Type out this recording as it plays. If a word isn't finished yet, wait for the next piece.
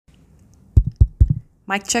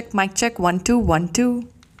Mic check, 1 2 1 2.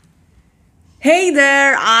 Hey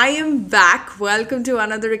there, I am back. Welcome to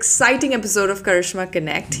another exciting episode of Karishma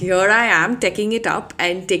Connect. Here I am taking it up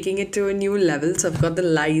and taking it to a new level. So I've got the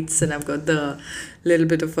lights and I've got the little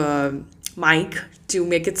bit of a mic to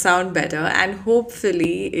make it sound better, and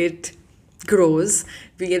hopefully it grows.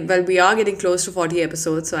 We are getting close to 40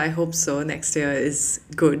 episodes, so I hope so. Next year is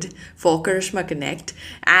good for Karishma Connect.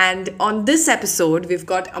 And on this episode, we've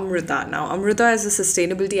got Amrita. Now, Amrita is a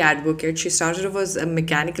sustainability advocate. She started off as a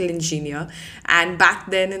mechanical engineer, and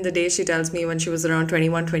back then in the day, she tells me when she was around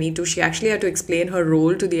 21, 22, she actually had to explain her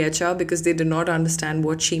role to the HR because they did not understand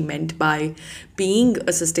what she meant by being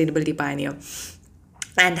a sustainability pioneer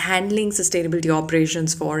and handling sustainability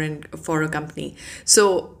operations for a company.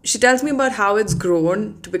 So she tells me about how it's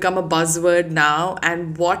grown to become a buzzword now,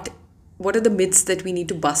 and what are the myths that we need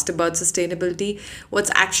to bust about sustainability,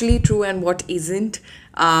 what's actually true and what isn't.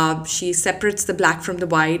 She separates the black from the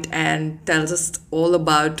white and tells us all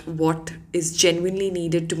about what is genuinely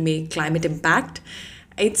needed to make climate impact.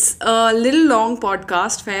 It's a little long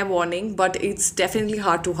podcast, fair warning, but it's definitely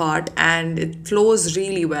heart to heart and it flows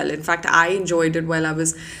really well. In fact, I enjoyed it while I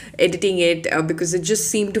was editing it because it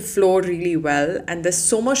just seemed to flow really well. And there's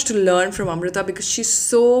so much to learn from Amrita because she's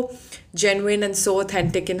so genuine and so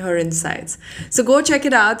authentic in her insights. So go check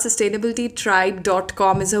it out.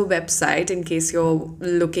 Sustainabilitytribe.com is her website in case you're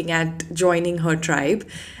looking at joining her tribe.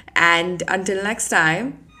 And until next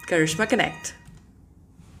time, Karishma Connect.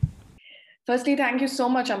 Firstly, thank you so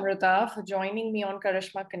much, Amrita, for joining me on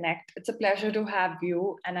Karishma Connect. It's a pleasure to have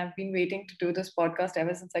you, and I've been waiting to do this podcast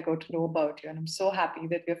ever since I got to know about you, and I'm so happy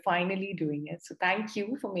that we're finally doing it. So, thank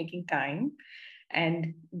you for making time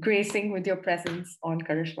and gracing with your presence on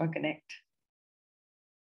Karishma Connect.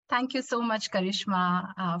 Thank you so much,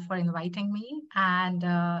 Karishma, for inviting me. And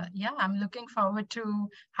yeah, I'm looking forward to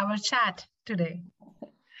our chat today.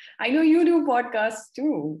 I know you do podcasts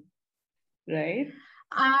too, right?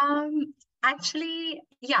 Um, Actually,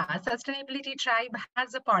 yeah, Sustainability Tribe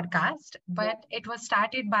has a podcast, but it was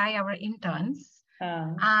started by our interns.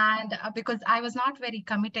 And because I was not very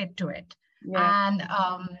committed to it. Yeah. And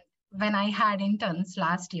when I had interns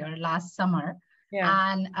last summer,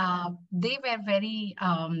 Yeah. and they were very,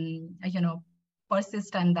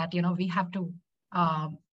 persistent that, we have to.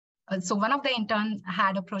 So one of the interns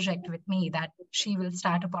had a project with me that she will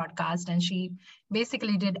start a podcast, and she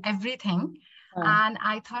basically did everything. And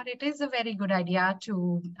I thought it is a very good idea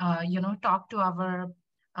to, talk to our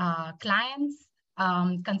clients,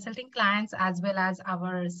 consulting clients, as well as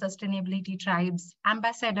our sustainability tribes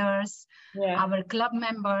ambassadors, our club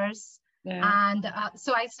members. And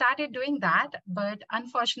so I started doing that, but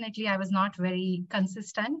unfortunately, I was not very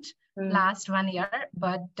consistent last 1 year.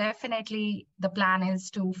 But definitely, the plan is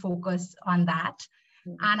to focus on that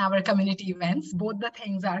and our community events. Both the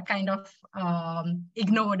things are kind of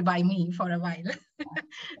ignored by me for a while.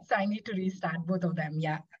 So I need to restart both of them.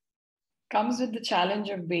 Yeah. Comes with the challenge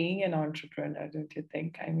of being an entrepreneur, don't you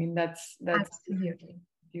think? I mean, that's Absolutely.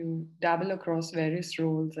 you dabble across various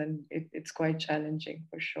roles and it's quite challenging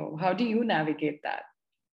for sure. How do you navigate that?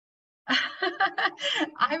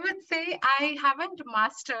 I would say I haven't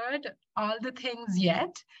mastered all the things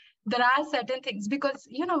yet. There are certain things because,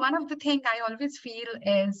 one of the things I always feel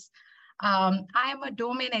is I am a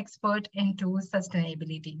domain expert into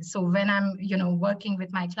sustainability. So when I'm, working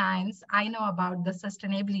with my clients, I know about the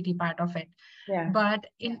sustainability part of it. Yeah. But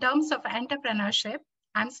in terms of entrepreneurship,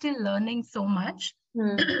 I'm still learning so much.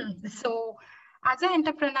 So as an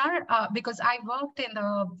entrepreneur, because I worked in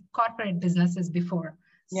the corporate businesses before,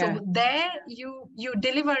 so there you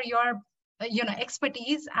deliver your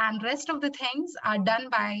expertise, and rest of the things are done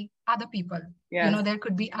by other people. There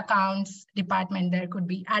could be accounts department, there could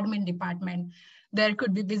be admin department, there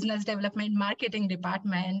could be business development, marketing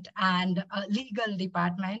department, and legal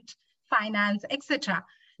department, finance, etc.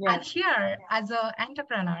 And here, as an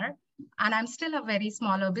entrepreneur, and I'm still a very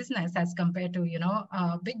smaller business as compared to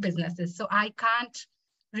big businesses, so I can't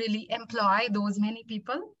really employ those many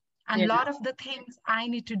people, and a lot of the things I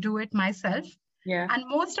need to do it myself. And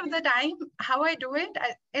most of the time, how I do it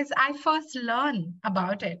is I first learn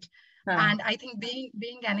about it. And I think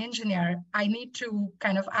being an engineer, I need to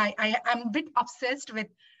kind of, I'm a bit obsessed with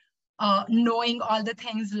knowing all the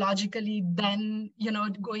things logically, then,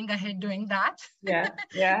 going ahead doing that.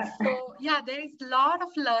 So yeah, there is a lot of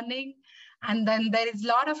learning, and then there is a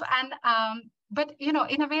lot of, but, in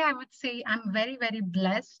a way, I would say I'm very, very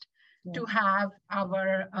blessed to have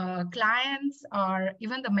our clients or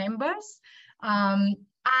even the members and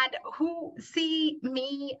who see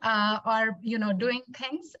me or doing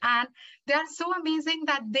things, and they are so amazing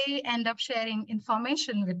that they end up sharing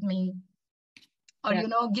information with me or,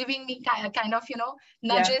 giving me kind of,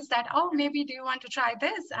 nudges that, oh, maybe do you want to try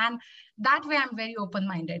this? And that way I'm very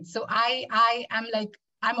open-minded. So I am like,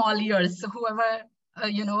 I'm all ears. So whoever,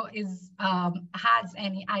 is has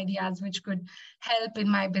any ideas which could help in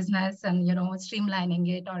my business and, streamlining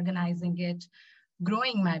it, organizing it,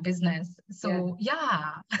 growing my business. So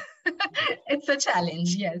yeah, it's a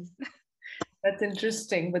challenge. Yes. That's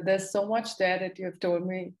interesting, but there's so much there that you have told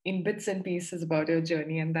me in bits and pieces about your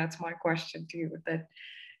journey, and that's my question to you. That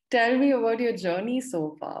tell me about your journey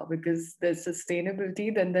so far, because there's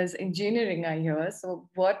sustainability, then there's engineering, I hear. So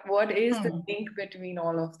what is the link between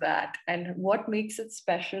all of that, and what makes it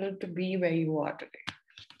special to be where you are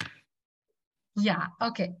today? Yeah.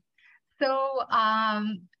 Okay. So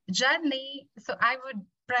journey. So I would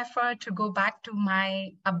prefer to go back to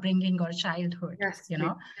my upbringing or childhood. Yes.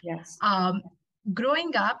 Yes.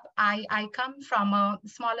 Growing up, I come from a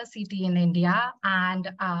smaller city in India,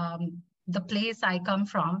 and the place I come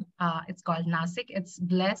from, it's called Nasik. It's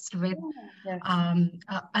blessed with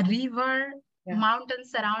a river,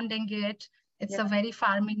 mountains surrounding it. It's a very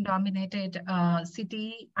farming dominated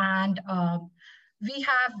city, and we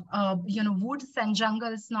have woods and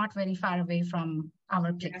jungles not very far away from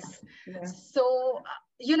our place. So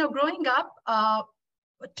growing up,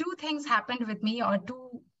 two things happened with me, or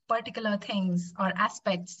two particular things or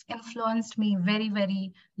aspects influenced me very,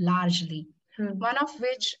 very largely. One of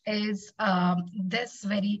which is this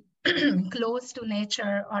very close to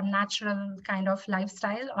nature or natural kind of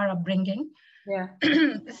lifestyle or upbringing.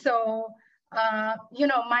 So,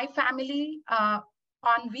 my family,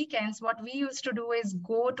 on weekends, what we used to do is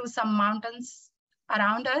go to some mountains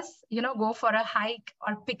around us, go for a hike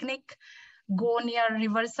or picnic, go near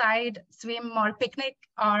riverside, swim or picnic,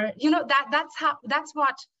 or, that's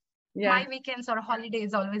what my weekends or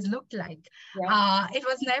holidays always looked like. It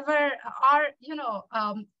was never, or,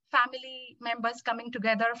 family members coming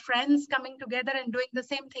together, friends coming together and doing the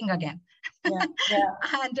same thing again.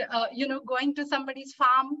 And, going to somebody's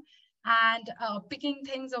farm and picking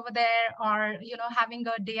things over there, or, having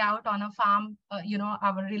a day out on a farm,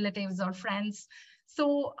 our relatives or friends.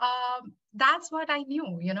 So that's what I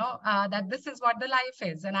knew, that this is what the life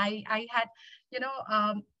is. And I had,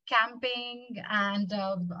 camping and,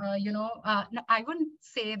 I wouldn't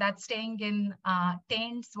say that staying in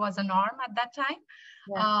tents was a norm at that time,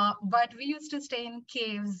 but we used to stay in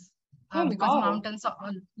caves because mountains are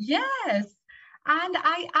all, yes. And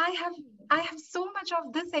I have so much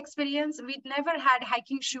of this experience. We'd never had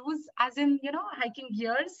hiking shoes, as in, hiking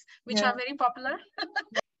gears, which are very popular.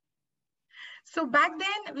 So back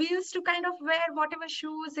then we used to kind of wear whatever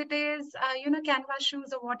shoes it is, canvas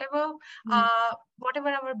shoes or whatever, whatever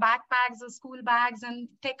our backpacks or school bags, and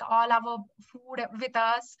take all our food with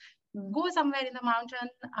us, go somewhere in the mountain,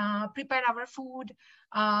 prepare our food,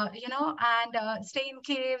 and stay in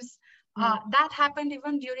caves. That happened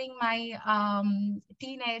even during my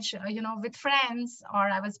teenage, with friends, or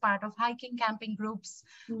I was part of hiking, camping groups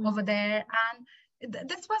over there. And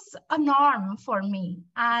this was a norm for me.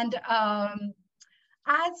 And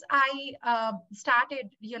as I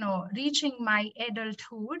started, reaching my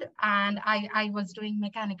adulthood, and I was doing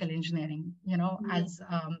mechanical engineering, as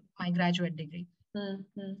my graduate degree. And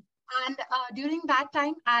during that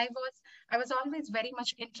time, I was always very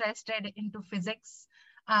much interested into physics.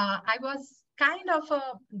 I was kind of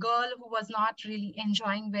a girl who was not really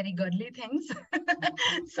enjoying very girly things.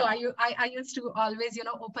 So I used to always,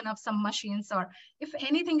 open up some machines, or if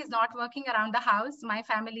anything is not working around the house, my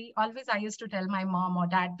family, always I used to tell my mom or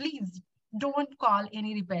dad, please don't call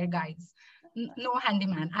any repair guys. No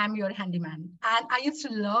handyman, I'm your handyman. And I used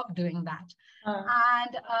to love doing that.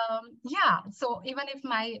 And so even if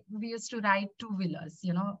we used to ride two-wheelers,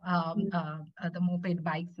 the moped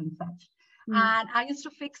bikes and such. And I used to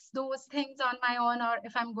fix those things on my own, or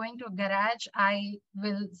if I'm going to a garage, I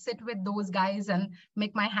will sit with those guys and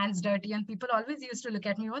make my hands dirty. And people always used to look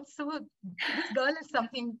at me, this girl is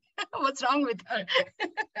something, what's wrong with her?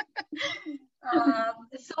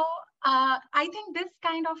 So I think this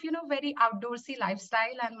kind of, very outdoorsy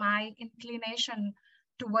lifestyle and my inclination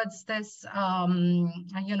towards this,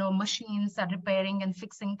 machines and repairing and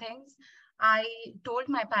fixing things, I told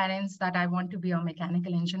my parents that I want to be a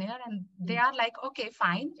mechanical engineer, and they are like, okay,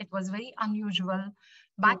 fine. It was very unusual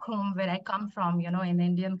back home where I come from, in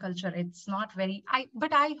Indian culture, it's not very,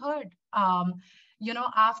 but I heard,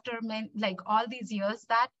 after all these years,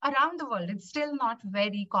 that around the world, it's still not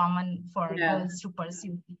very common for girls to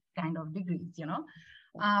pursue these kind of degrees,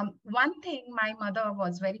 One thing my mother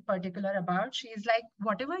was very particular about, she is like,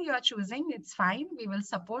 whatever you are choosing, it's fine. We will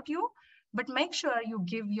support you, but make sure you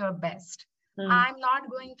give your best. I'm not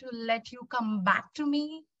going to let you come back to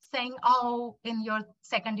me saying, oh, in your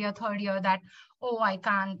second year, third year, that, oh, I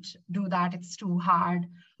can't do that, it's too hard,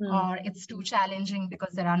 or it's too challenging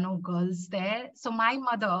because there are no girls there. So my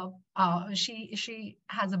mother, she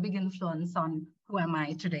has a big influence on who am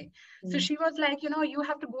I today. So she was like, you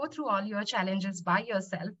have to go through all your challenges by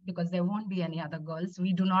yourself because there won't be any other girls.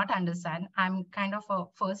 We do not understand. I'm kind of a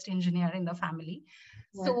first engineer in the family.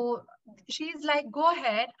 Yeah. So she's like, go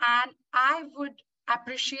ahead, and I would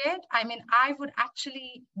appreciate, I would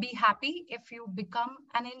actually be happy if you become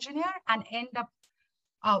an engineer and end up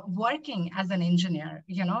working as an engineer.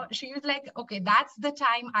 She was like, okay, that's the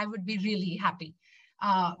time I would be really happy,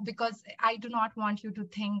 because I do not want you to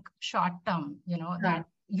think short term, that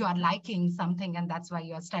you are liking something and that's why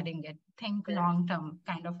you're studying it. Think long term,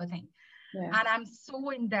 kind of a thing. And I'm so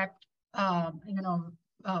in depth,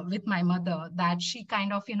 with my mother, that she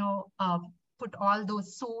kind of, put all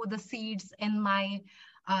those, sow the seeds in my,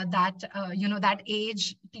 that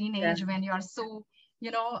age, teenage, when you're so,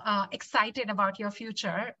 excited about your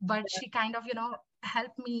future. But she kind of,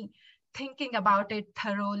 helped me thinking about it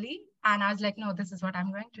thoroughly. And I was like, no, this is what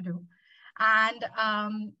I'm going to do. And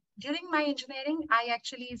during my engineering, I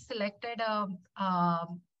actually selected a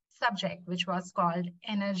subject which was called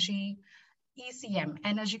energy ECM,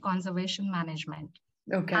 Energy Conservation Management.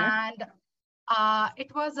 Okay. And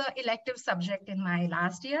it was an elective subject in my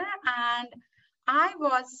last year. And I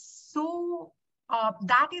was so,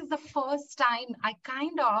 that is the first time I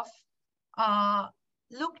kind of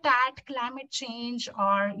looked at climate change,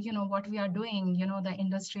 or, what we are doing, the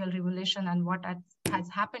industrial revolution and what has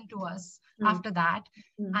happened to us after that,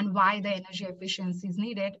 and why the energy efficiency is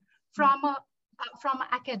needed from an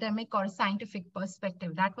academic or scientific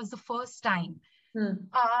perspective. That was the first time.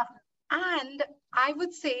 And I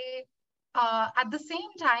would say, at the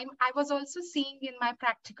same time, I was also seeing in my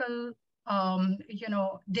practical,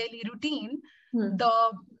 daily routine,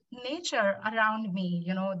 the nature around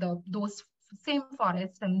me, those same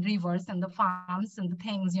forests and rivers and the farms and the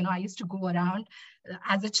things, I used to go around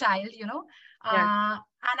as a child, and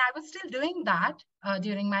I was still doing that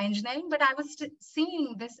during my engineering, but I was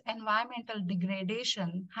seeing this environmental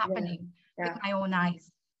degradation happening with my own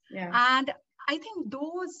eyes. And I think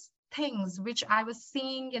those things which I was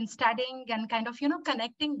seeing and studying and kind of,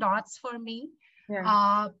 connecting dots for me,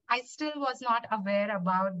 I still was not aware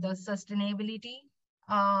about the sustainability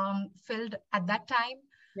field at that time.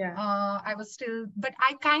 I was still, but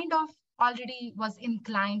I kind of already was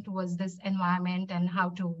inclined towards this environment and how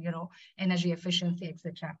to, energy efficiency,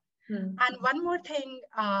 etc. And one more thing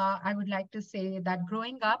I would like to say, that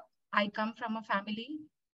growing up, I come from a family,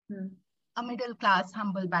 a middle class,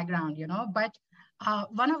 humble background, but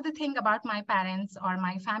one of the things about my parents or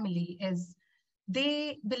my family is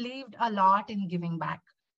they believed a lot in giving back.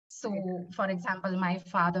 So, for example, my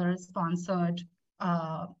father sponsored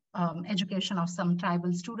education of some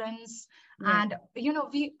tribal students. And,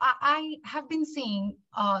 I have been seeing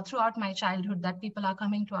throughout my childhood that people are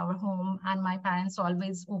coming to our home, and my parents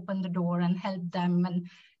always open the door and help them. And,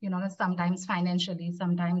 sometimes financially,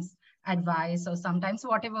 sometimes advice, or sometimes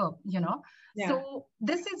whatever, So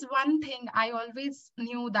this is one thing I always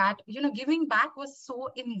knew, that, giving back was so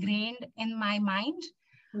ingrained in my mind,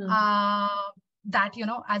 that,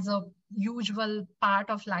 as a usual part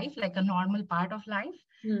of life, like a normal part of life.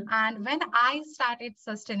 And when I started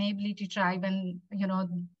Sustainability Tribe, and,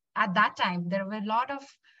 at that time, there were a lot of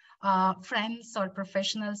friends or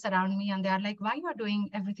professionals around me, and they are like, why you are doing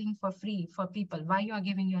everything for free for people? Why you are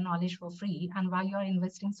giving your knowledge for free? And why you are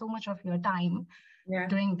investing so much of your time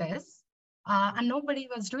doing this? And nobody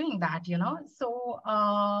was doing that, So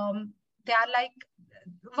they are like,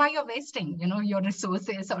 why you're wasting, your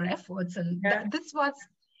resources or efforts? And this was,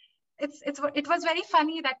 it was very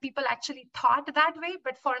funny that people actually thought that way.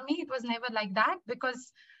 But for me, it was never like that,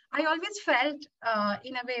 because I always felt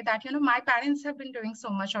in a way that, my parents have been doing so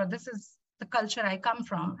much, or this is the culture I come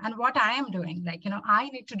from, and what I am doing, like, I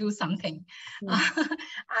need to do something.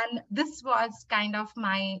 And this was kind of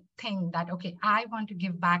my thing, that, okay, I want to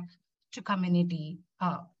give back to community,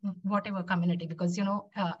 whatever community, because,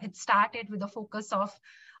 it started with a focus of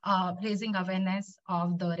raising awareness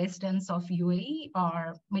of the residents of UAE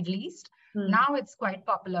or Middle East. Now it's quite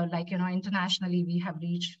popular, like, internationally, we have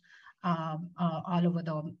reached all over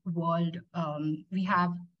the world. We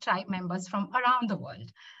have tribe members from around the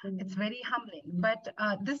world. It's very humbling. But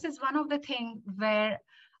this is one of the things where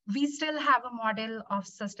we still have a model of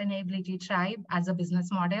Sustainability Tribe as a business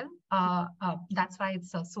model. That's why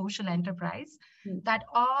it's a social enterprise, that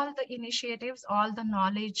all the initiatives, all the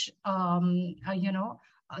knowledge,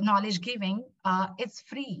 knowledge giving, it's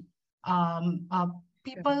free.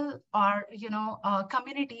 people or,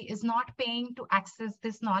 community is not paying to access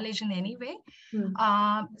this knowledge in any way.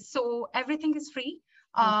 So everything is free.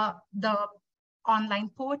 The online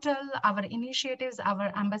portal, our initiatives,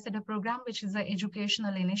 our ambassador program, which is an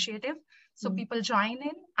educational initiative. So people join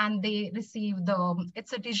in and they receive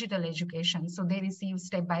it's a digital education. So they receive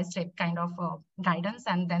step-by-step kind of guidance,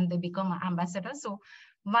 and then they become an ambassador. So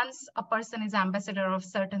once a person is ambassador of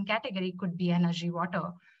certain category, could be energy,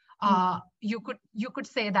 water, you could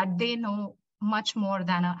say that they know much more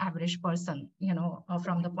than an average person,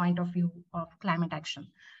 from the point of view of climate action.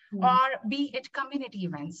 Or be it community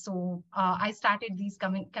events. So I started these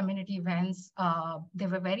community events. They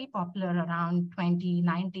were very popular around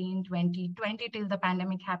 2019, 2020 till the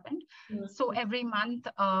pandemic happened. So every month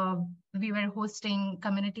we were hosting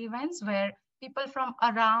community events where people from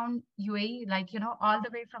around UAE, like, all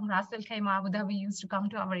the way from Ras Al Khaimah, Abu Dhabi, used to come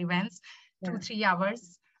to our events, 2-3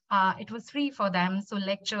 hours. It was free for them. So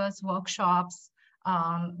lectures, workshops,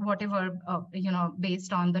 whatever,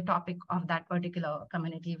 based on the topic of that particular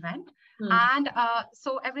community event. And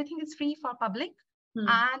so everything is free for public.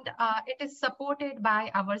 And it is supported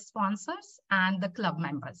by our sponsors and the club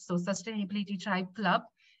members. So Sustainability Tribe Club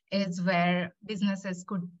is where businesses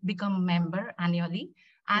could become a member annually.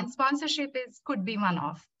 And sponsorship could be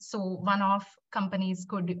one-off. So one-off companies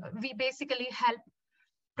we basically help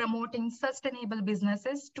promoting sustainable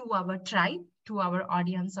businesses to our tribe, to our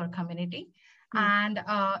audience or community. And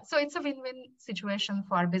so it's a win-win situation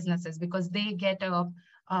for businesses, because they get a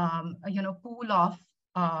pool of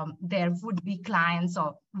their would-be clients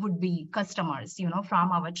or would-be customers,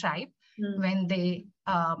 from our tribe when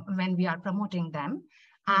we are promoting them.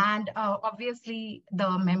 And obviously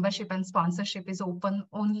the membership and sponsorship is open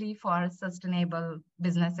only for sustainable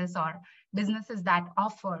businesses or businesses that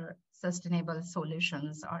offer sustainable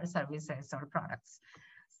solutions or services or products.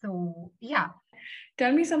 So yeah.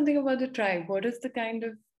 Tell me something about the tribe. What is the kind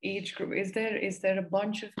of age group? Is there a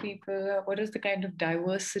bunch of people? What is the kind of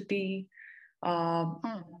diversity?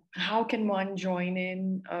 How can one join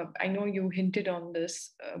in? I know you hinted on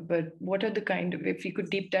this, but what are the kind of, if you could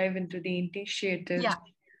deep dive into the initiatives?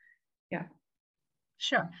 Yeah.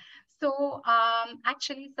 Sure. So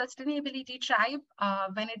actually, Sustainability Tribe,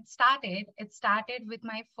 when it started with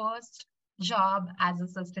my first job as a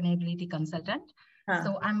sustainability consultant.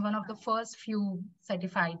 So I'm one of the first few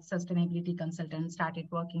certified sustainability consultants, started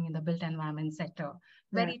working in the built environment sector,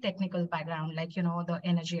 very technical background, like, the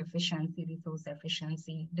energy efficiency, resource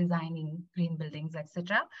efficiency, designing green buildings,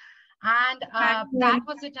 etc. And that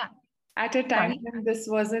was the time. At a time when this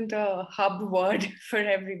wasn't a hub word for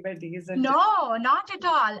everybody, isn't it? No, not at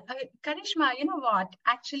all. Karishma, you know what?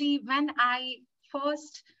 Actually, when I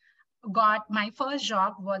first got my first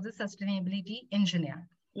job was a sustainability engineer.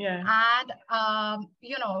 And,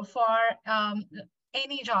 for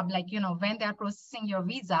any job, like, when they're processing your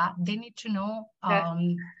visa, they need to know,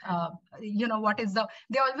 what is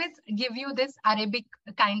they always give you this Arabic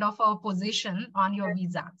kind of a position on your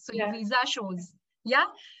visa. So your visa shows.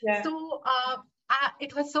 So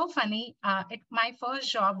it was so funny. My first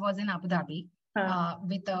job was in Abu Dhabi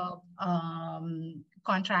with a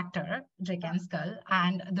contractor, Drake and Skull,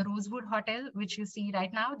 and the Rosewood Hotel, which you see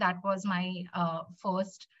right now, that was my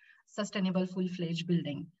first sustainable full-fledged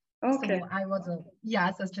building. So I was a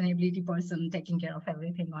sustainability person taking care of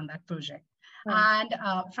everything on that project, and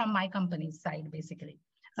from my company's side, basically.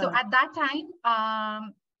 So at that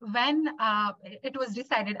time, when it was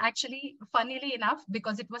decided, actually, funnily enough,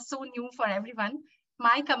 because it was so new for everyone,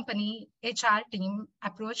 my company HR team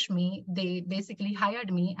approached me. They basically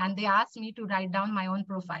hired me and they asked me to write down my own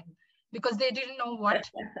profile because they didn't know what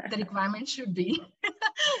the requirements should be.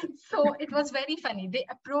 So it was very funny. They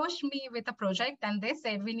approached me with a project and they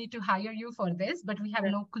said, we need to hire you for this, but we have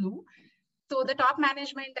no clue. So the top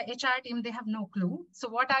management, the HR team, they have no clue. So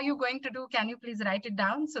what are you going to do? Can you please write it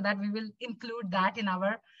down so that we will include that in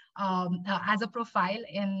our, as a profile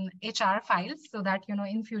in HR files so that,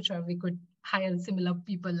 in future we could hire similar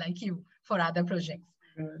people like you for other projects.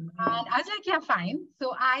 And I was like, yeah, fine.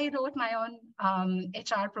 So I wrote my own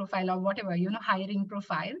HR profile or whatever, hiring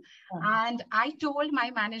profile. And I told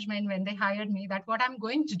my management when they hired me that what I'm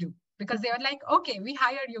going to do. Because they were like, okay, we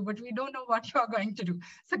hired you, but we don't know what you're going to do.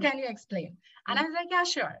 So can you explain? And I was like, yeah,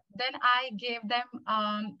 sure. Then I gave them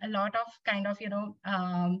a lot of kind of,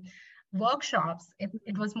 workshops.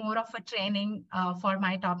 It was more of a training for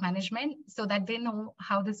my top management so that they know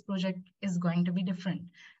how this project is going to be different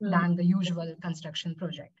than the usual construction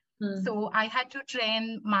project. So I had to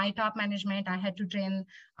train my top management. I had to train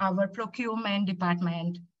our procurement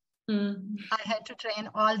department. I had to train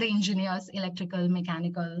all the engineers, electrical,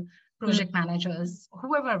 mechanical, project managers,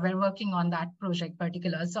 whoever were working on that project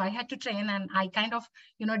particular. So I had to train, and I kind of,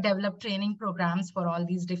 developed training programs for all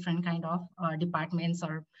these different kind of departments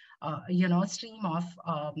or, stream of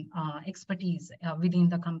expertise within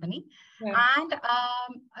the company. Yeah. And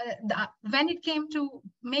when it came to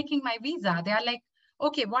making my visa, they are like,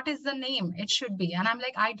 okay, what is the name it should be? And I'm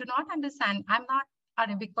like, I do not understand. I'm not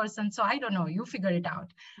Arabic person, so I don't know, you figure it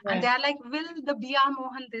out. Right. And they are like, will the Bia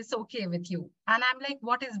Mohandes okay with you? And I'm like,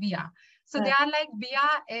 what is Bia? So right. They are like, Bia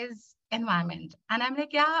is environment. And I'm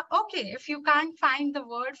like, yeah, okay, if you can't find the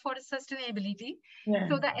word for sustainability. Yeah.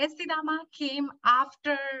 So the Estidama came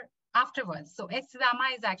afterwards. So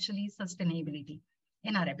Estidama is actually sustainability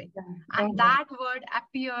in Arabic. Yeah. And that word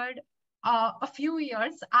appeared a few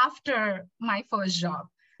years after my first job.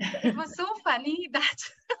 It was so funny that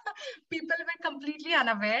people were completely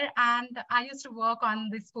unaware, and I used to work on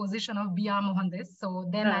this position of Bia Mohandes. So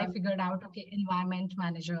then I figured out, okay, environment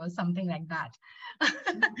manager or something like that.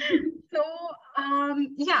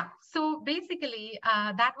 So basically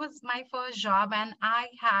that was my first job, and I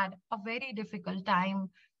had a very difficult time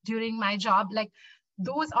during my job. Like,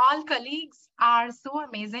 those all colleagues are so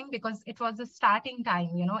amazing because it was the starting time,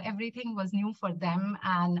 everything was new for them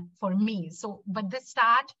and for me. So, but the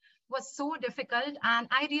start was so difficult. And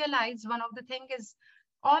I realized one of the thing is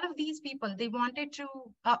all of these people, they wanted to,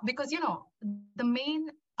 because, the main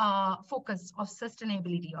focus of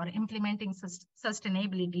sustainability or implementing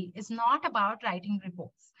sustainability is not about writing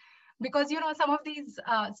reports. Because, some of these,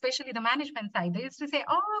 especially the management side, they used to say,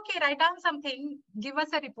 oh, okay, write down something, give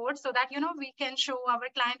us a report so that, we can show our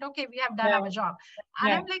client, okay, we have done our job.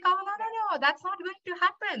 And I'm like, oh, no, that's not going to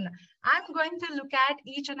happen. I'm going to look at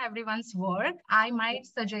each and everyone's work. I might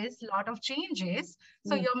suggest a lot of changes.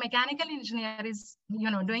 So your mechanical engineer is,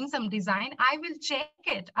 doing some design. I will check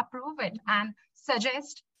it, approve it, and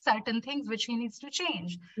suggest certain things which he needs to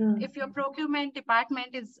change. If your procurement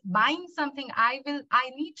department is buying something, I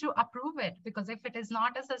need to approve it, because if it is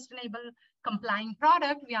not a sustainable complying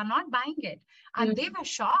product, we are not buying it. And they were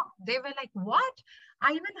shocked. They were like, what?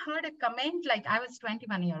 I even heard a comment, like I was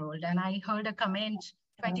 21-year-old, and I heard a comment,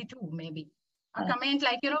 22 maybe. A comment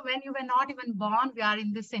like, when you were not even born, we are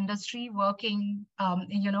in this industry working,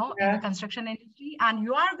 in the construction industry, and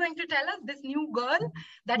you are going to tell us, this new girl,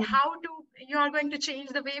 that you are going to change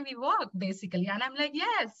the way we work, basically. And I'm like,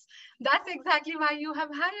 yes, that's exactly why you have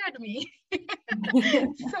hired me.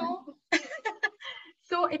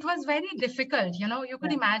 So it was very difficult, you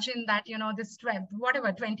could imagine that, this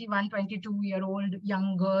 21, 22-year-old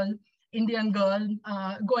young girl, Indian girl,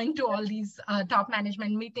 going to all these top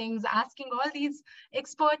management meetings, asking all these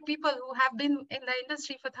expert people who have been in the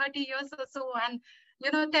industry for 30 years or so, and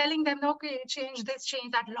telling them, okay, change this,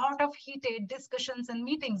 change that. Lot of heated discussions and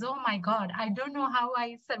meetings. Oh my God, I don't know how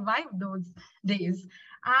I survived those days.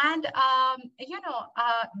 And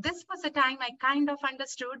this was a time I kind of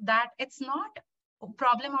understood that it's not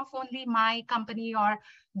problem of only my company or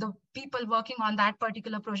the people working on that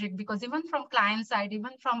particular project, because even from client side,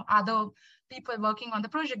 even from other people working on the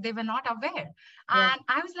project, they were not aware. And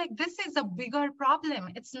I was like, this is a bigger problem.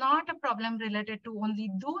 It's not a problem related to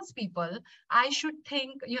only those people. I should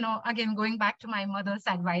think, again, going back to my mother's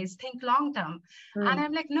advice, think long term. And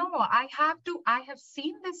I'm like, no, I have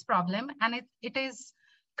seen this problem, and it is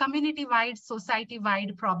community-wide,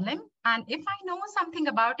 society-wide problem. And if I know something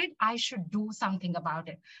about it, I should do something about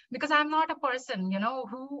it. Because I'm not a person,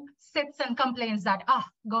 who sits and complains that,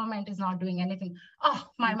 government is not doing anything.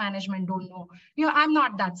 My management don't know. I'm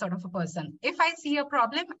not that sort of a person. If I see a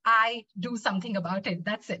problem, I do something about it.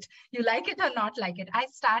 That's it. You like it or not like it, I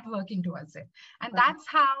start working towards it. And that's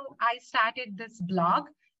how I started this blog,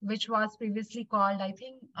 which was previously called, I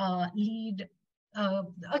think,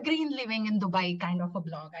 a green living in Dubai kind of a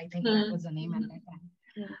blog. I think that was the name at that time.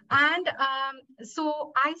 And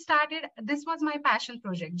so I started, this was my passion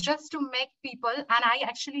project, just to make people, and I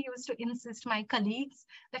actually used to insist my colleagues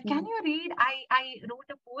that, can you read? I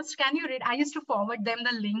wrote a post, can you read? I used to forward them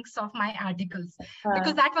the links of my articles,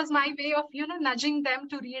 because that was my way of, nudging them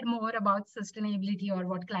to read more about sustainability or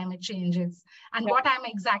what climate change is and what I'm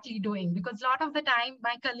exactly doing. Because a lot of the time,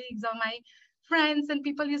 my colleagues or my friends and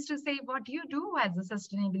people used to say, what do you do as a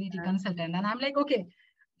sustainability consultant? And I'm like, okay,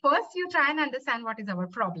 first you try and understand what is our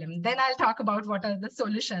problem. Then I'll talk about what are the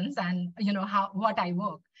solutions and, what I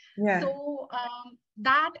work. So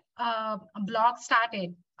that blog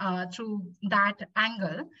started through that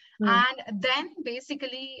angle. And then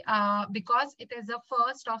basically, because it is a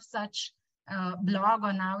first of such blog,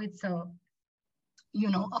 or now it's a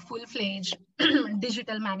full-fledged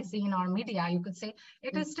digital magazine or media, you could say.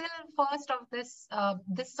 It is still first of this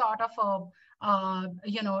sort of a,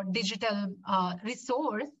 digital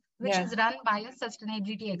resource which is run by a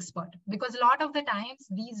sustainability expert. Because a lot of the times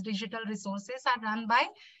these digital resources are run by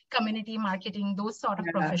community marketing, those sort of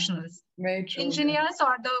professionals. Very true. Engineers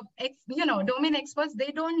or the domain experts,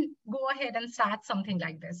 they don't go ahead and start something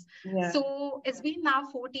like this. So it's been now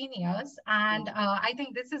 14 years, and I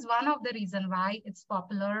think this is one of the reasons why it's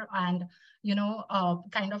popular and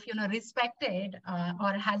kind of respected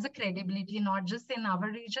or has a credibility not just in our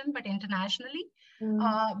region but internationally,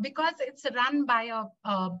 because it's run by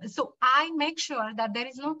so I make sure that there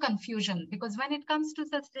is no confusion, because when it comes to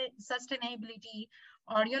sustainability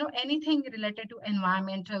or anything related to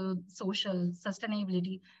environmental, social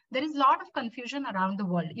sustainability, there is a lot of confusion around the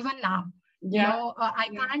world even now. I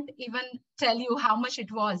can't even tell you how much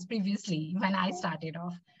it was previously when I started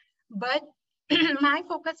off, but my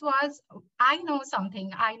focus was, I know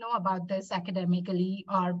something, I know about this academically,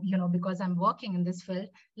 or because I'm working in this field,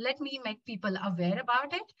 let me make people aware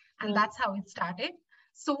about it. And that's how it started.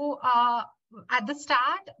 So at the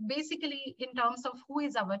start, basically, in terms of who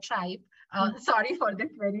is our tribe, sorry for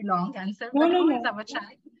this very long answer, but who is our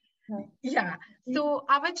tribe? Yeah. So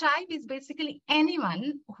our tribe is basically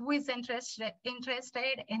anyone who is interested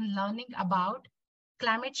in learning about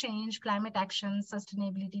climate change, climate action,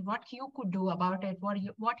 sustainability, what you could do about it,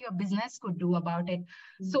 what your business could do about it.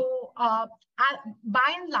 So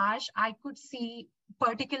by and large, I could see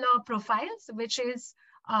particular profiles, which is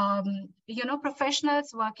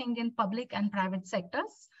professionals working in public and private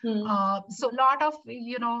sectors. So a lot of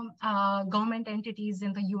government entities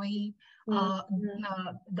in the UAE,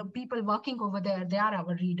 the people working over there, they are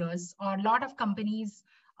our readers, or a lot of companies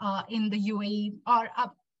in the UAE, or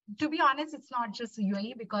to be honest, it's not just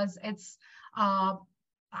UAE, because it's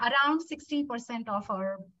around 60% of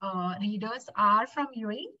our readers are from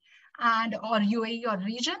UAE or UAE or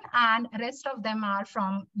region, and rest of them are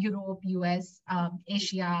from Europe, US,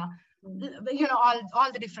 Asia,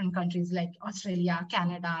 all the different countries like Australia,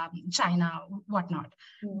 Canada, China, whatnot.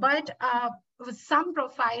 But some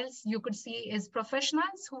profiles you could see is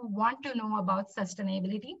professionals who want to know about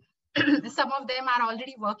sustainability. Some of them are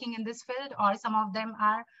already working in this field, or some of them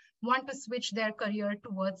want to switch their career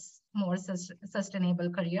towards more sustainable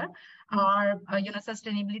career, or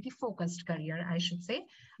sustainability focused career, I should say.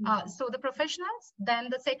 So the professionals. Then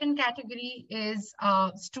the second category is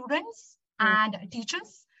students and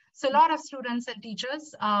teachers. So a lot of students and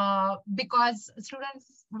teachers, because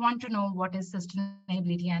students want to know what is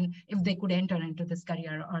sustainability and if they could enter into this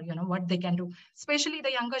career, or what they can do. Especially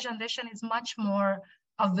the younger generation is much more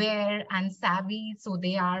aware and savvy, so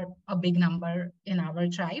they are a big number in our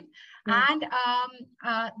tribe. And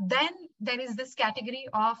then there is this category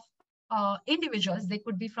of individuals. They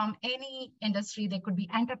could be from any industry, they could be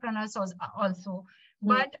entrepreneurs also,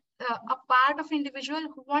 but a part of individual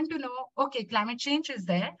who want to know, okay, climate change is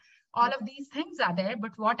there, all of these things are there,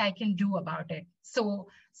 but what I can do about it. So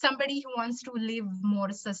somebody who wants to live more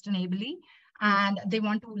sustainably and they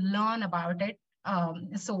want to learn about it.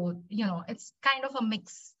 So it's kind of a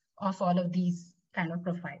mix of all of these kind of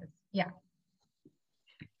profiles. Yeah.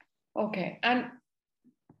 Okay. And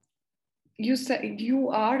you said you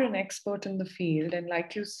are an expert in the field, and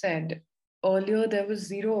like you said earlier, there was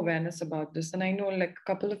zero awareness about this. And I know, like, a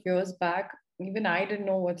couple of years back, even I didn't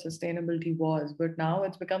know what sustainability was, but now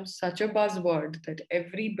it's become such a buzzword that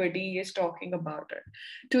everybody is talking about it,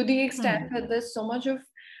 to the extent that there's so much of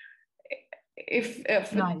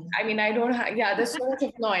noise. I mean, I don't have, there's so much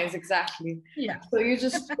of noise, exactly. Yeah. So you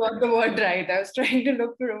just got the word right. I was trying to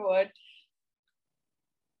look for a word.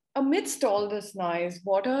 Amidst all this noise,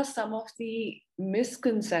 what are some of the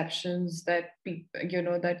misconceptions that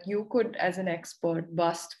that you could, as an expert,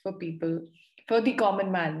 bust for people, for the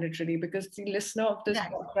common man, literally? Because the listener of this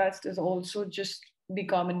podcast is also just the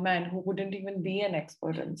common man who wouldn't even be an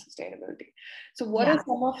expert in sustainability. So what are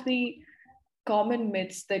some of the common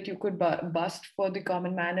myths that you could bust for the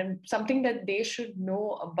common man, and something that they should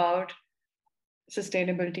know about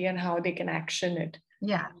sustainability and how they can action it?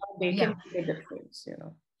 Yeah. How they can make a difference,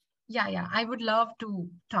 Yeah, I would love to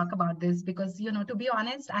talk about this, because, to be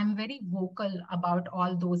honest, I'm very vocal about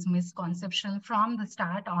all those misconceptions from the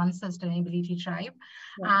start on Sustainability Tribe.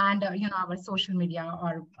 And, our social media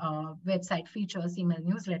or website features, email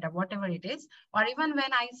newsletter, whatever it is, or even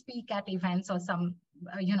when I speak at events or some,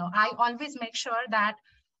 I always make sure that,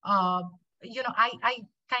 I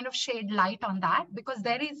kind of shade light on that, because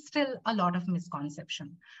there is still a lot of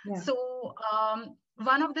misconception. So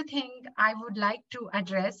one of the things I would like to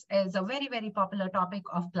address is a very, very popular topic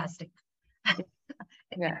of plastic.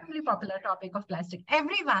 Extremely popular topic of plastic.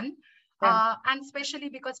 Everyone, and especially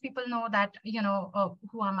because people know that,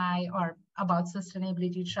 who am I, or about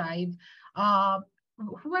Sustainability Tribe.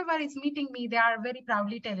 whoever is meeting me, they are very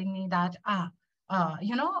proudly telling me that, I'm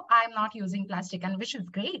not using plastic, and which is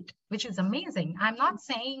great, which is amazing. I'm not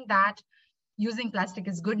saying that using plastic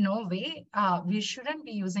is good. No way. We shouldn't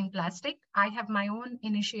be using plastic. I have my own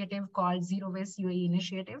initiative called Zero Waste UAE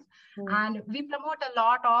Initiative, and we promote a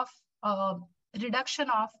lot of reduction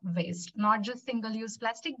of waste, not just single-use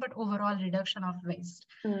plastic, but overall reduction of waste.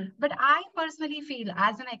 But I personally feel,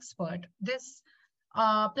 as an expert, this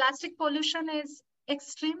plastic pollution is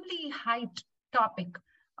extremely hyped topic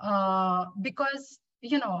because,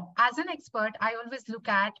 as an expert, I always look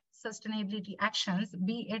at sustainability actions,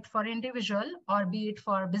 be it for individual or be it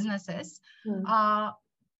for businesses.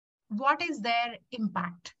 What is their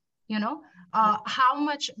impact? How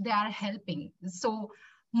much they are helping. So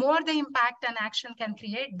more the impact an action can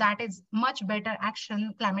create, that is much better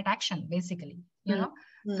action, climate action, basically.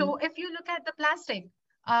 So if you look at the plastic,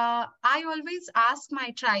 I always ask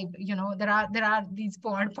my tribe, there are these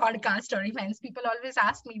podcast or events, people always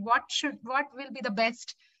ask me what will be the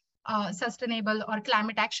best sustainable or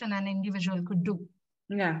climate action an individual could do.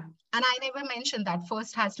 Yeah. And I never mentioned that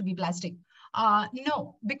first has to be plastic.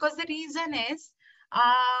 No, because the reason is,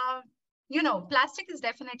 plastic is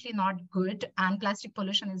definitely not good, and plastic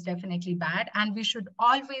pollution is definitely bad. And we should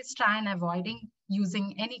always try and avoiding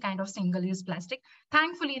using any kind of single-use plastic.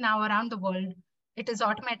 Thankfully, now around the world, it is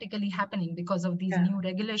automatically happening because of these new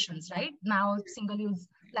regulations, right? Now, single-use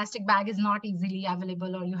plastic bag is not easily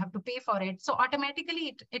available, or you have to pay for it. So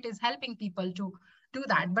automatically, it is helping people to do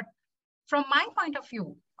that. But from my point of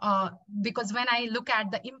view, because when I look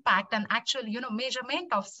at the impact and actual,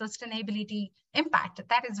 measurement of sustainability impact,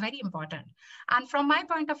 that is very important. And from my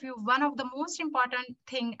point of view, one of the most important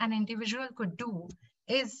thing an individual could do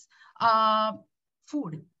is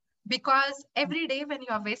food. Because every day when you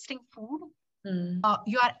are wasting food,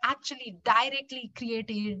 you are actually directly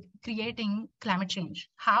creating climate change.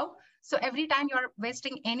 How? So every time you're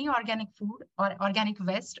wasting any organic food or organic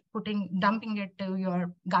waste, dumping it to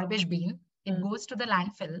your garbage bin, it goes to the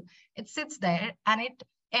landfill, it sits there and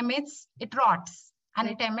it rots and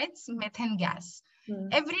it emits methane gas.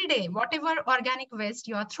 Every day, whatever organic waste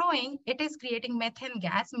you are throwing, it is creating methane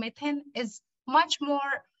gas. Methane is much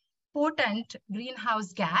more potent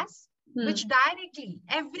greenhouse gas, which directly,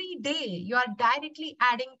 every day, you are directly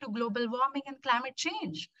adding to global warming and climate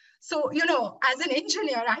change. So, as an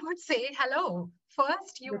engineer, I would say, hello,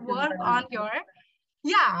 first you work on your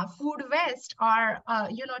food waste, or,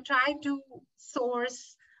 try to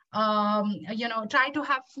source, try to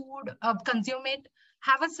have food, consume it,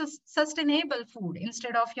 have a sustainable food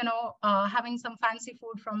instead of, having some fancy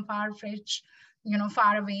food from far-fetched,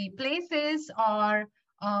 far away places, or,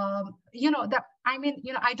 I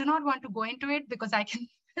do not want to go into it because I can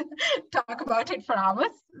talk about it for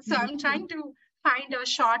hours. So I'm trying to find a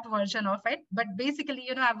short version of it, but basically,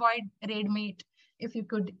 avoid red meat if you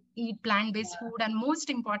could, eat plant-based food, and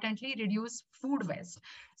most importantly, reduce food waste.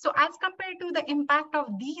 So as compared to the impact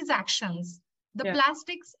of these actions, the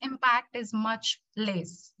plastics impact is much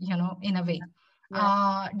less, in a way.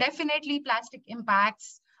 Definitely plastic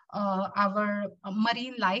impacts our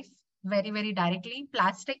marine life very, very directly.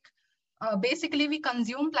 Plastic, basically we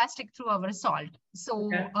consume plastic through our salt. So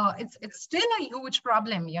it's still a huge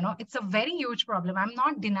problem, it's a very huge problem. I'm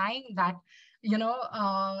not denying that,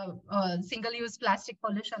 single-use plastic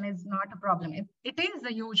pollution is not a problem. It is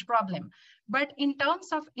a huge problem. But in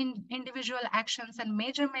terms of individual actions and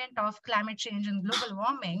measurement of climate change and global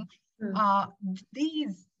warming,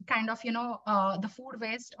 these kind of, the food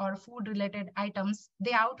waste or food-related items,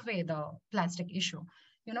 they outweigh the plastic issue.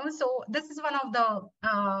 So this is one of the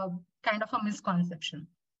kind of a misconception.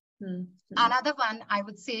 Another one I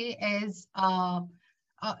would say is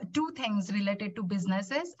two things related to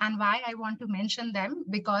businesses, and why I want to mention them,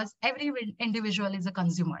 because every individual is a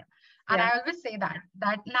consumer. And I always say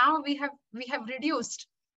that now we have reduced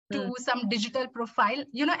to some digital profile.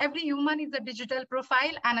 Every human is a digital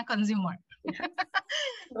profile and a consumer.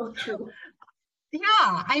 So true.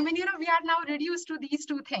 Yeah, we are now reduced to these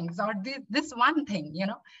two things, or this one thing,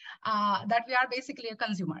 that we are basically a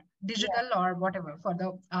consumer, digital or whatever, for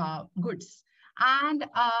the goods. And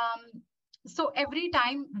so every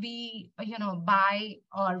time we, buy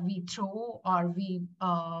or we throw or we,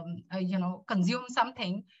 consume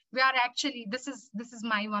something, we are actually, this is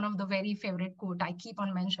my one of the very favorite quote. I keep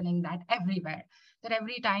on mentioning that everywhere, that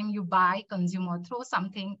every time you buy, consume, or throw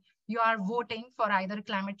something, you are voting for either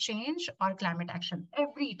climate change or climate action.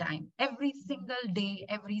 Every time, every single day,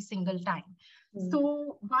 every single time.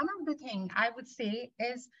 So one of the things I would say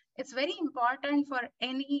is, it's very important for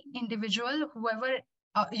any individual, whoever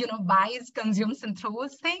buys, consumes, and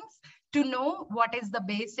throws things, to know what is the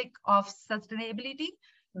basic of sustainability,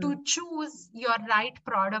 to choose your right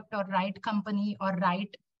product or right company or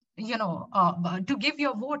right, to give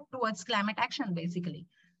your vote towards climate action, basically.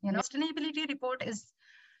 Sustainability report is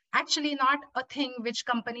actually not a thing which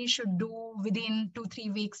companies should do within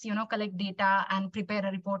 2-3 weeks, collect data and prepare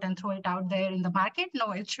a report and throw it out there in the market.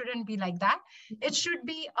 No, it shouldn't be like that. It should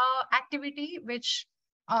be a activity which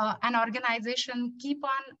an organization keep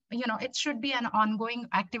on, it should be an ongoing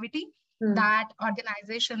activity that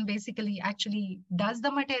organization basically actually does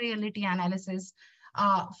the materiality analysis,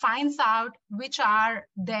 finds out which are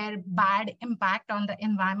their bad impact on the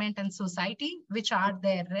environment and society, which are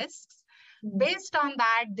their risks. Based on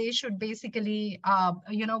that, they should basically,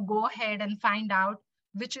 go ahead and find out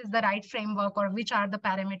which is the right framework or which are the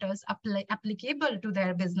parameters applicable to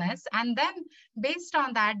their business. And then based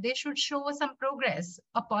on that, they should show some progress,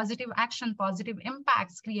 a positive action, positive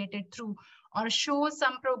impacts created through, or show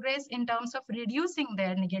some progress in terms of reducing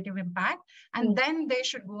their negative impact. And then they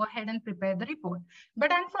should go ahead and prepare the report.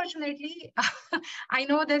 But unfortunately, I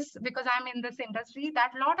know this because I'm in this industry,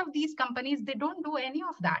 that a lot of these companies, they don't do any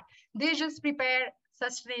of that. They just prepare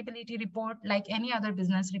sustainability report like any other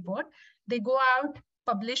business report. They go out,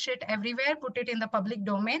 publish it everywhere, put it in the public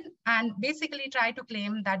domain, and basically try to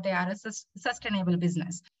claim that they are a sustainable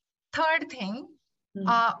business. Third thing,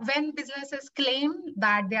 when businesses claim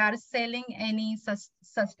that they are selling any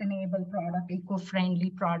sustainable product,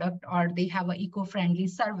 eco-friendly product, or they have an eco-friendly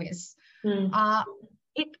service,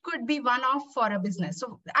 it could be one-off for a business.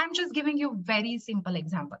 So I'm just giving you a very simple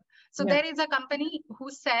example. So there is a company who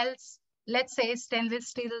sells, let's say, stainless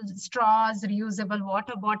steel straws, reusable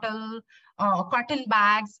water bottle, cotton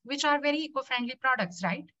bags, which are very eco-friendly products,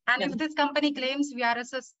 right? And if this company claims we are a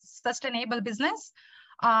sustainable business,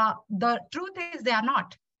 the truth is they are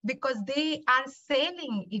not, because they are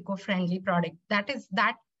selling eco-friendly product. That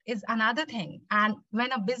is another thing. And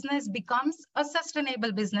when a business becomes a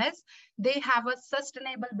sustainable business, they have a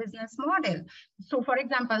sustainable business model. So for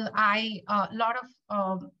example, I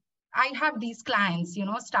have these clients,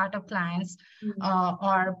 startup clients,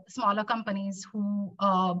 or smaller companies who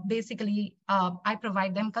basically I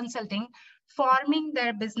provide them consulting, forming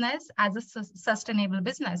their business as a sustainable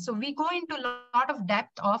business. So we go into a lot of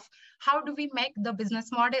depth of how do we make the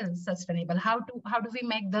business model sustainable? How do we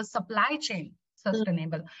make the supply chain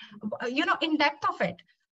sustainable? In depth of it.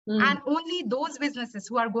 And only those businesses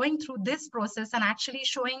who are going through this process and actually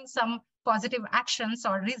showing some positive actions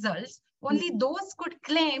or results, only those could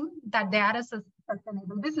claim that they are a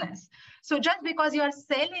sustainable business. So just because you are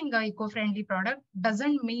selling an eco-friendly product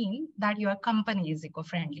doesn't mean that your company is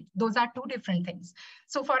eco-friendly. Those are two different things.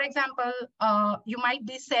 So for example, you might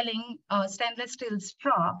be selling a stainless steel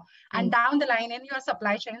straw, and down the line in your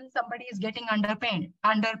supply chain, somebody is getting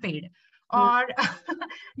underpaid. Or,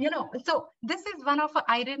 so this is one of the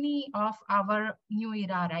irony of our new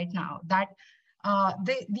era right now, that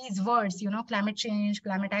these words, climate change,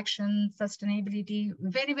 climate action, sustainability,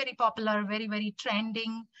 very, very popular, very, very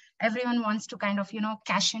trending. Everyone wants to kind of,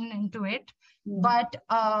 cash into it. But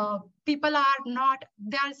people are not,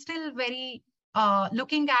 they are still very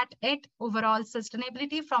looking at it overall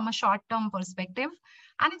sustainability from a short-term perspective,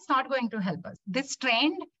 and it's not going to help us. This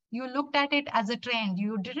trend, you looked at it as a trend.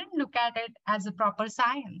 You didn't look at it as a proper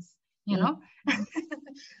science,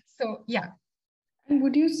 So, yeah. And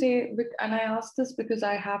would you say, and I ask this because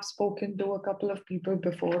I have spoken to a couple of people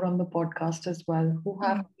before on the podcast as well, who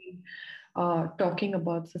have been talking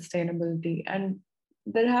about sustainability. And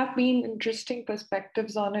there have been interesting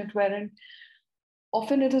perspectives on it, wherein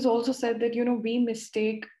often it is also said that, we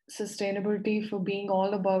mistake sustainability for being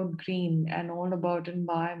all about green and all about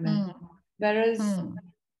environment. Whereas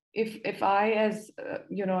if I, as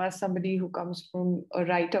as somebody who comes from a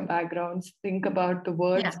writer background, think about the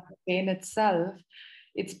word sustain itself,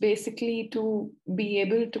 it's basically to be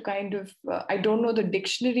able to kind of, I don't know the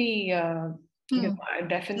dictionary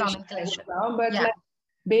definition now, but like,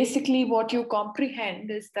 basically what you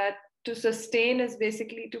comprehend is that to sustain is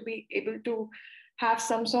basically to be able to have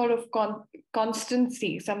some sort of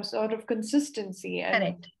constancy, some sort of consistency. And,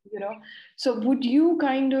 correct. So would you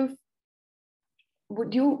kind of,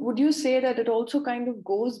 would you say that it also kind of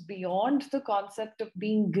goes beyond the concept of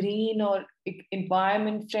being green or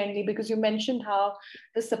environment friendly? Because you mentioned how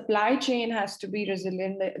the supply chain has to be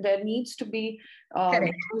resilient. There needs to be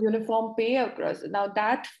uniform pay across. Now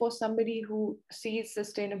that, for somebody who sees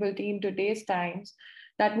sustainability in today's times,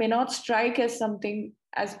 that may not strike as something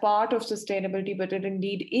as part of sustainability, but it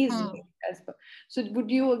indeed is. So would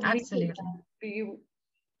you agree? Absolutely. Do you?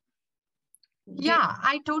 Yeah,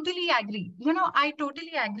 I totally agree. I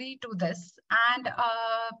totally agree to this. And,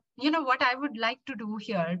 what I would like to do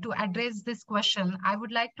here to address this question, I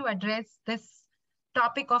would like to address this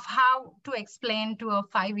topic of how to explain to a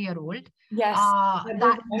 5-year-old. Yes,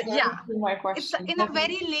 Yeah, my it's question. in a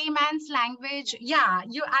very layman's language. Yeah,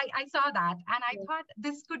 I saw that. And I thought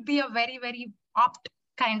this could be a very, very opt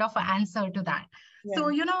kind of answer to that.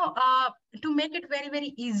 So, to make it very,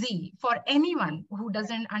 very easy for anyone who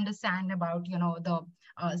doesn't understand about, the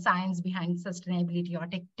science behind sustainability or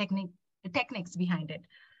techniques behind it.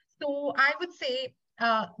 So I would say,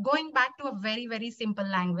 going back to a very, very simple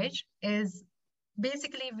language is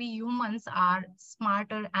basically we humans are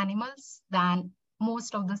smarter animals than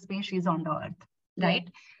most of the species on the earth, right?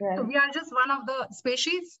 Yeah. So we are just one of the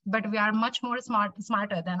species, but we are much more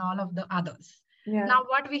smarter than all of the others. Yeah. Now,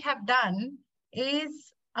 what we have done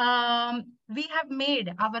is we have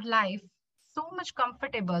made our life so much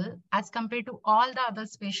comfortable as compared to all the other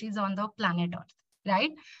species on the planet Earth,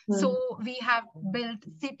 right? So we have built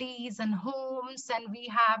cities and homes, and we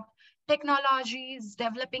have technologies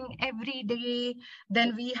developing every day.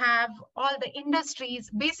 Then we have all the industries,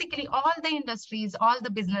 basically all the industries, all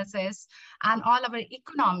the businesses, and all our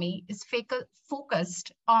economy is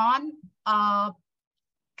focused on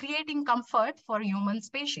creating comfort for human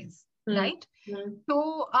species, right?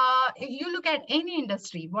 So you look at any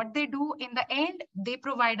industry, what they do in the end, they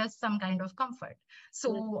provide us some kind of comfort.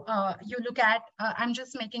 So you look at, I'm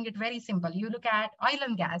just making it very simple. You look at oil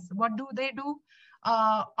and gas. What do they do?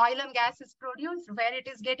 Oil and gas is produced where it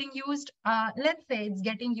is getting used. Let's say it's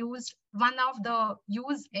getting used. One of the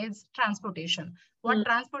use is transportation. What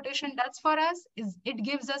transportation does for us is it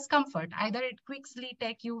gives us comfort. Either it quickly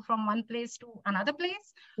take you from one place to another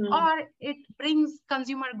place, or it brings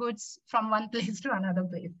consumer goods from one place to another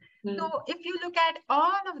place. So if you look at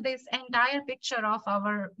all of this entire picture of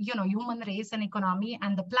our, human race and economy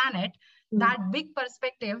and the planet, that big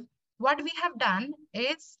perspective, what we have done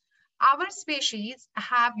is our species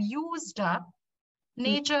have used up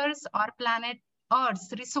nature's or planet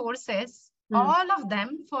Earth's resources, all of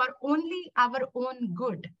them for only our own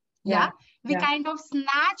good. Yeah. We kind of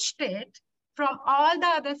snatched it from all the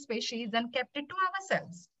other species and kept it to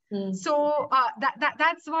ourselves. So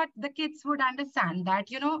that's what the kids would understand, that,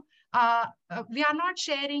 we are not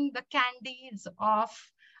sharing the candies of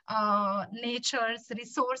nature's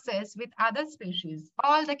resources with other species.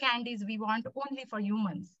 All the candies we want only for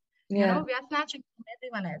humans. We are snatching from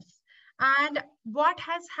everyone else. And what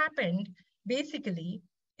has happened basically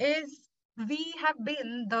is we have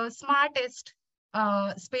been the smartest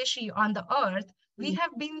species on the earth. We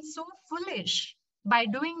have been so foolish by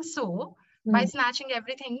doing so, by snatching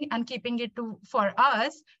everything and keeping it for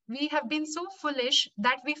us. We have been so foolish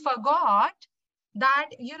that we forgot that,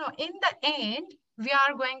 in the end, we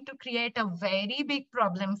are going to create a very big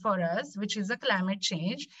problem for us, which is a climate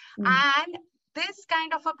change. And this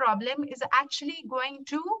kind of a problem is actually going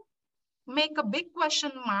to make a big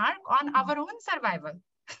question mark on our own survival.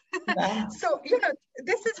 So,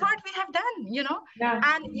 this is what we have done,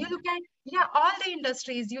 and you look at, all the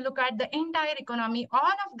industries, you look at the entire economy, all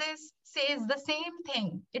of this says the same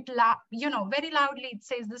thing. It, very loudly, it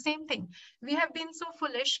says the same thing. We have been so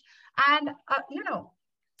foolish. And,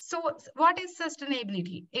 so what is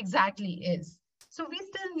sustainability exactly is? So we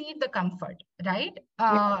still need the comfort, right?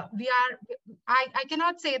 I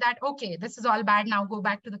cannot say that, okay, this is all bad, now go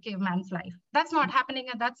back to the caveman's life. That's not happening,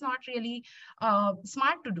 and that's not really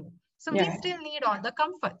smart to do. So we still need all the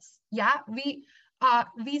comforts.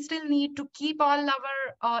 We still need to keep all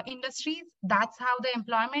our industries. That's how the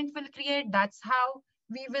employment will create. That's how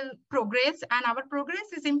we will progress. And our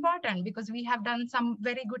progress is important because we have done some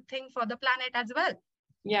very good thing for the planet as well.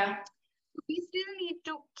 We still need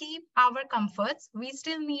to keep our comforts. We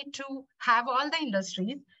still need to have all the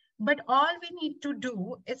industries, but all we need to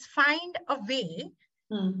do is find a way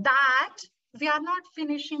that we are not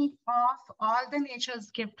finishing off all the nature's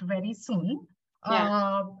gift very soon.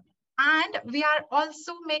 And we are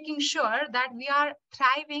also making sure that we are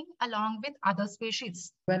thriving along with other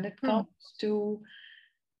species. When it comes to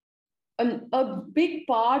a big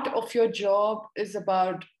part of your job is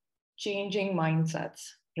about changing mindsets,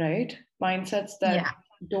 right? Mindsets that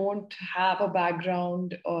don't have a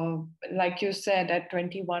background, like you said, at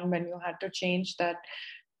 21, when you had to change that,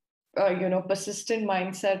 persistent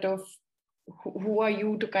mindset of who are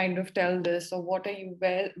you to kind of tell this, or what are you,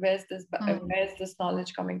 where's this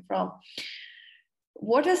knowledge coming from?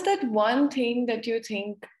 What is that one thing that you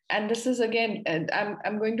think, and this is again,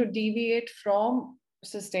 I'm going to deviate from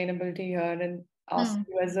sustainability here and ask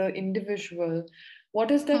you as an individual, what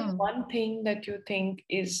is that one thing that you think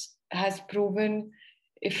has proven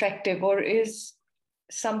effective, or is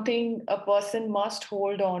something a person must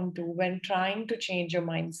hold on to when trying to change your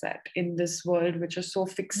mindset in this world, which is so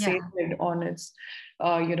fixated on its,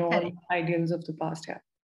 on ideals of the past? Yeah.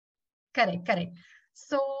 Correct.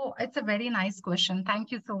 So it's a very nice question.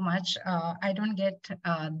 Thank you so much. I don't get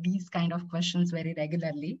these kind of questions very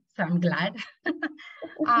regularly, so I'm glad.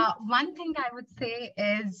 One thing I would say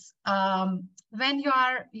is when you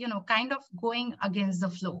are, kind of going against the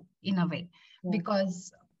flow in a way,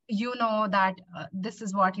 because you know that this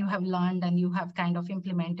is what you have learned and you have kind of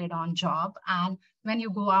implemented on job. And when you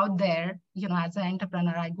go out there, as an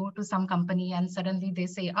entrepreneur, I go to some company and suddenly they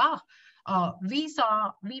say,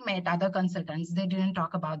 we met other consultants. They didn't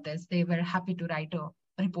talk about this. They were happy to write a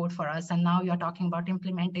report for us. And now you're talking about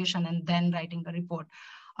implementation and then writing a report.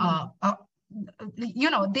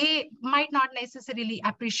 They might not necessarily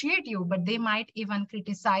appreciate you, but they might even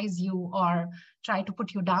criticize you or try to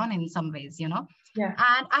put you down in some ways, And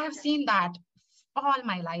I have seen that all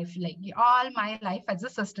my life as a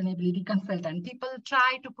sustainability consultant. People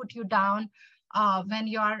try to put you down when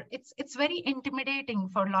you're, it's very intimidating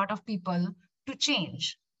for a lot of people to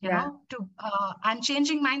change, and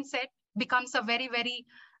changing mindset becomes a very, very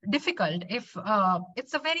difficult. If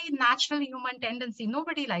it's a very natural human tendency,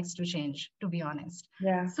 nobody likes to change, to be honest.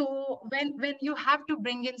 So when you have to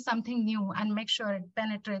bring in something new and make sure it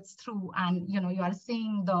penetrates through, and you are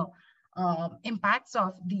seeing the impacts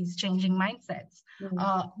of these changing mindsets,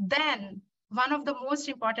 then one of the most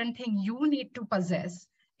important thing you need to possess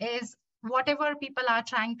is whatever people are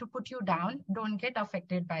trying to put you down, don't get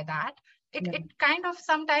affected by that. It kind of,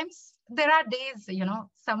 sometimes there are days,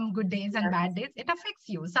 some good days and bad days. It affects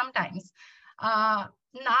you sometimes. Now,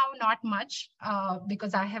 not much,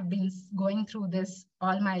 because I have been going through this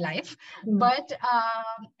all my life. But,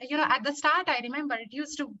 at the start, I remember it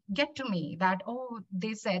used to get to me that,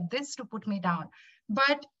 they said this to put me down.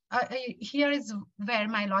 But here is where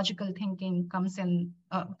my logical thinking comes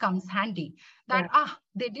handy, that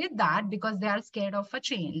they did that because they are scared of a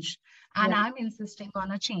change, and I'm insisting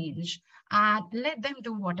on a change, and let them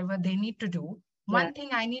do whatever they need to do. One thing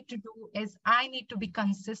I need to do is I need to be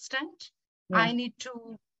consistent. I need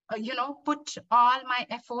to put all my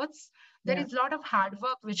efforts. There is a lot of hard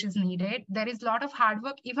work which is needed. There is a lot of hard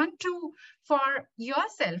work even for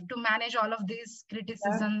yourself to manage all of this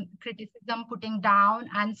criticism, putting down,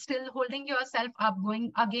 and still holding yourself up,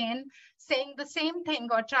 going again, saying the same thing,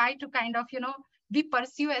 or try to kind of, be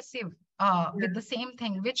persuasive with the same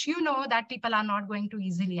thing, which that people are not going to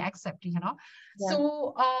easily accept,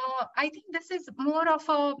 So I think this is more of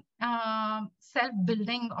a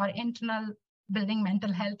self-building or internal building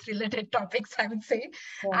mental health related topics, I would say.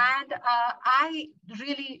 And I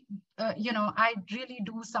really, I really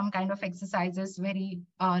do some kind of exercises very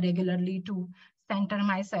regularly to center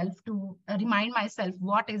myself, to remind myself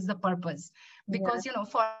what is the purpose. Because,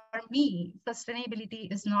 for me,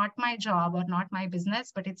 sustainability is not my job or not my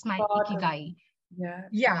business, but it's my ikigai.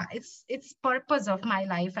 It's purpose of my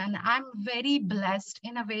life. And I'm very blessed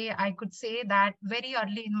in a way. I could say that very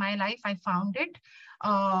early in my life, I found it.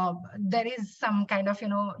 There is some kind of,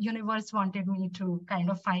 universe wanted me to kind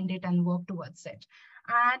of find it and work towards it.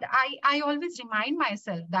 And I always remind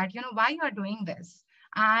myself that, why you are doing this.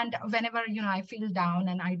 And whenever, I feel down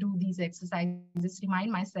and I do these exercises,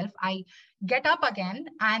 remind myself, I get up again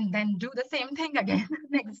and then do the same thing again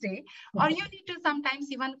next day. Or you need to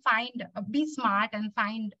sometimes even be smart and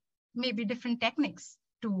find maybe different techniques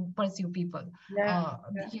to pursue people,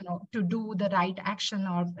 to do the right action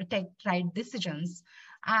or take right decisions.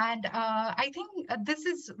 And I think this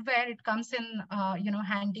is where it comes in,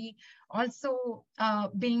 handy. Also,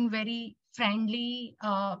 being very friendly,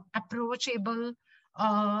 approachable.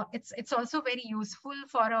 It's also very useful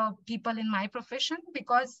for people in my profession,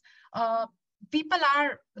 because people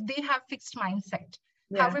they have fixed mindset.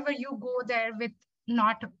 However, you go there with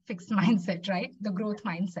not fixed mindset, right? The growth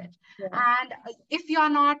mindset. And if you are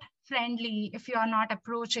not friendly, if you are not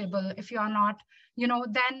approachable, if you are not,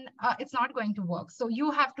 then it's not going to work. So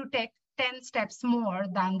you have to take 10 steps more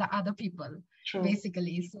than the other people,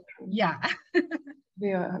 basically. So,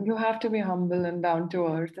 you have to be humble and down to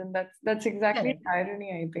earth, and that's exactly the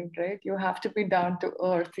irony, I think, right? You have to be down to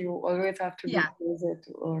earth. You always have to be closer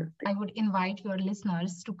to earth. I would invite your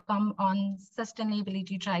listeners to come on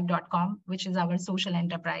sustainabilitytribe.com, which is our social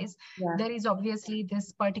enterprise. There is obviously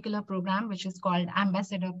this particular program which is called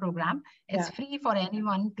Ambassador Program. It's free for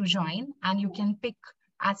anyone to join, and you can pick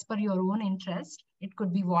as per your own interest. It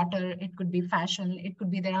could be water, it could be fashion, it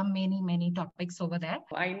could be, there are many, many topics over there.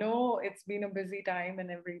 I know it's been a busy time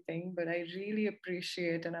and everything, but I really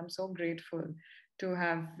appreciate and I'm so grateful to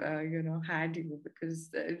have had you, because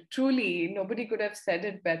truly nobody could have said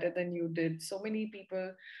it better than you did. So many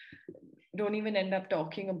people don't even end up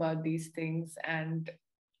talking about these things, and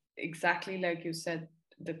exactly like you said,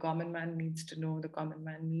 the common man needs to know, the common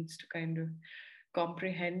man needs to kind of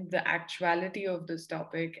comprehend the actuality of this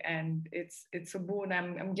topic, and it's a boon.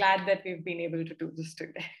 I'm glad that we've been able to do this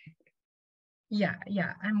today. Yeah,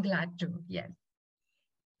 I'm glad to. Yes.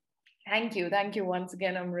 Thank you once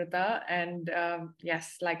again, Amrita. And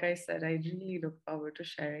yes, like I said, I really look forward to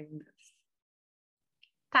sharing this.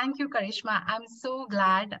 Thank you, Karishma. I'm so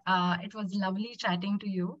glad. It was lovely chatting to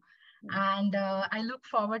you. And I look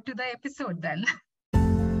forward to the episode then.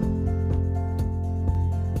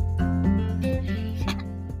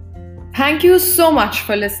 Thank you so much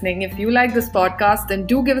for listening. If you like this podcast, then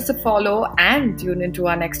do give us a follow and tune into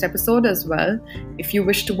our next episode as well. If you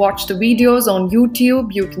wish to watch the videos on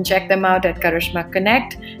YouTube, you can check them out at Karishma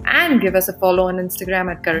Connect and give us a follow on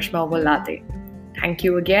Instagram at Karishma Over Latte. Thank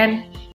you again.